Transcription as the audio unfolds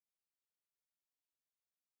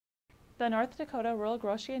The North Dakota Rural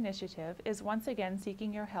Grocery Initiative is once again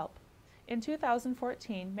seeking your help. In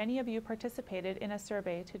 2014, many of you participated in a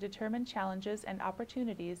survey to determine challenges and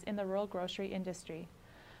opportunities in the rural grocery industry.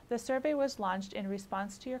 The survey was launched in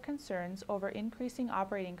response to your concerns over increasing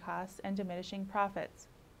operating costs and diminishing profits.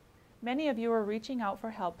 Many of you are reaching out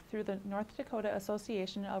for help through the North Dakota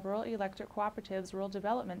Association of Rural Electric Cooperatives Rural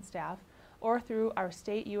Development staff or through our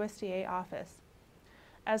state USDA office.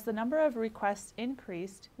 As the number of requests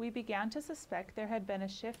increased, we began to suspect there had been a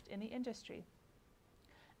shift in the industry.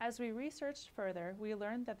 As we researched further, we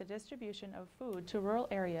learned that the distribution of food to rural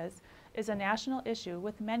areas is a national issue,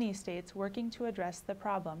 with many states working to address the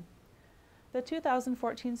problem. The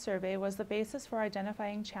 2014 survey was the basis for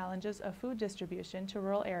identifying challenges of food distribution to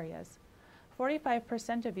rural areas.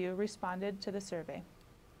 45% of you responded to the survey.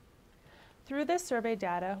 Through this survey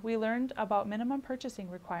data, we learned about minimum purchasing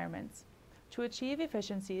requirements. To achieve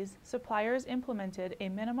efficiencies, suppliers implemented a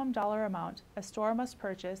minimum dollar amount a store must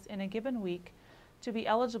purchase in a given week to be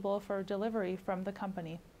eligible for delivery from the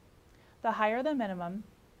company. The higher the minimum,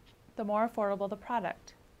 the more affordable the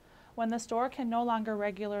product. When the store can no longer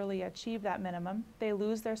regularly achieve that minimum, they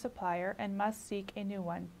lose their supplier and must seek a new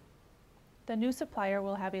one. The new supplier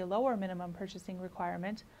will have a lower minimum purchasing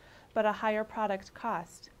requirement, but a higher product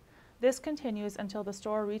cost. This continues until the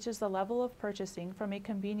store reaches the level of purchasing from a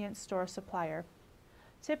convenience store supplier.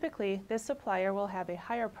 Typically, this supplier will have a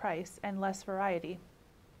higher price and less variety.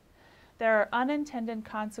 There are unintended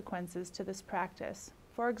consequences to this practice.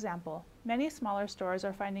 For example, many smaller stores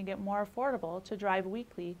are finding it more affordable to drive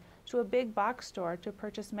weekly to a big box store to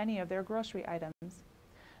purchase many of their grocery items.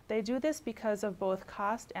 They do this because of both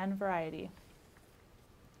cost and variety.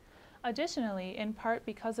 Additionally, in part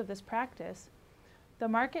because of this practice, the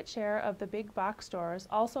market share of the big box stores,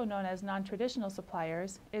 also known as non-traditional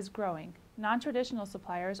suppliers, is growing. Non-traditional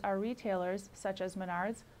suppliers are retailers such as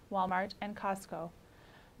Menards, Walmart, and Costco.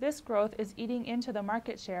 This growth is eating into the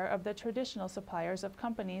market share of the traditional suppliers of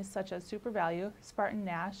companies such as SuperValu, Spartan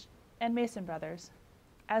Nash, and Mason Brothers.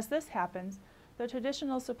 As this happens, the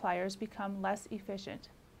traditional suppliers become less efficient.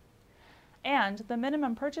 And the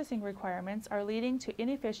minimum purchasing requirements are leading to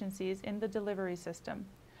inefficiencies in the delivery system.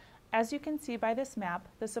 As you can see by this map,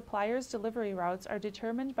 the supplier's delivery routes are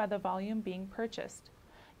determined by the volume being purchased.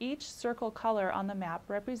 Each circle color on the map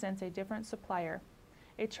represents a different supplier.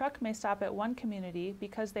 A truck may stop at one community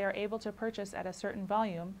because they are able to purchase at a certain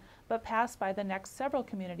volume, but pass by the next several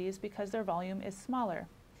communities because their volume is smaller.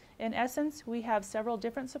 In essence, we have several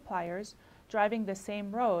different suppliers driving the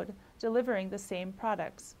same road, delivering the same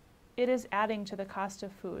products. It is adding to the cost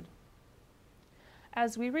of food.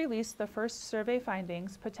 As we released the first survey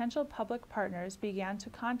findings, potential public partners began to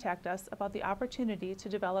contact us about the opportunity to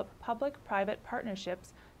develop public-private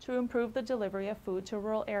partnerships to improve the delivery of food to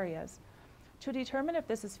rural areas. To determine if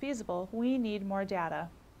this is feasible, we need more data.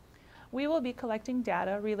 We will be collecting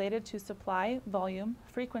data related to supply, volume,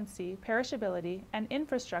 frequency, perishability, and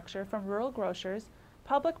infrastructure from rural grocers,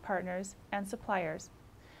 public partners, and suppliers.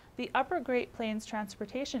 The Upper Great Plains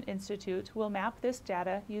Transportation Institute will map this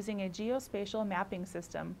data using a geospatial mapping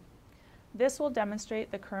system. This will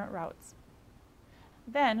demonstrate the current routes.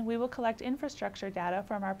 Then we will collect infrastructure data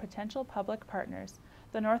from our potential public partners,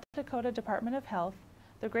 the North Dakota Department of Health,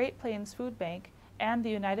 the Great Plains Food Bank, and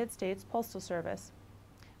the United States Postal Service.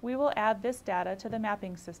 We will add this data to the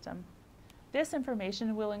mapping system. This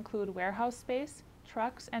information will include warehouse space,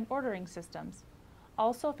 trucks, and ordering systems.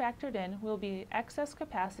 Also factored in will be excess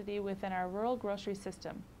capacity within our rural grocery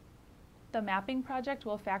system. The mapping project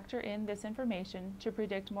will factor in this information to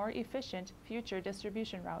predict more efficient future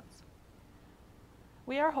distribution routes.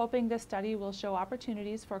 We are hoping this study will show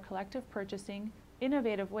opportunities for collective purchasing,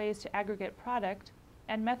 innovative ways to aggregate product,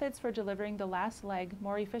 and methods for delivering the last leg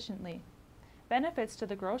more efficiently. Benefits to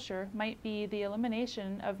the grocer might be the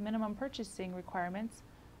elimination of minimum purchasing requirements,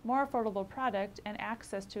 more affordable product, and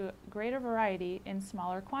access to greater variety in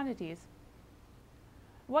smaller quantities.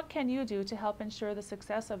 What can you do to help ensure the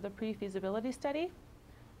success of the pre-feasibility study?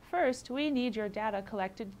 First, we need your data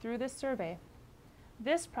collected through this survey.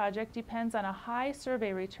 This project depends on a high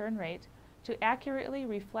survey return rate to accurately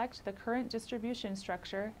reflect the current distribution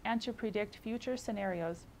structure and to predict future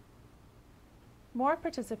scenarios. More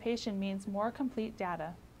participation means more complete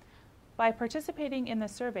data. By participating in the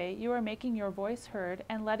survey, you are making your voice heard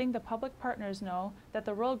and letting the public partners know that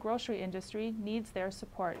the rural grocery industry needs their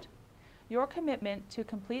support. Your commitment to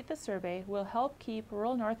complete the survey will help keep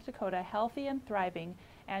rural North Dakota healthy and thriving,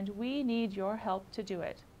 and we need your help to do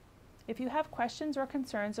it. If you have questions or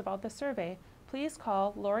concerns about the survey, please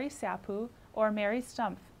call Lori Sapu or Mary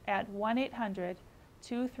Stumpf at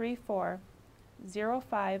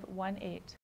 1-800-234-0518.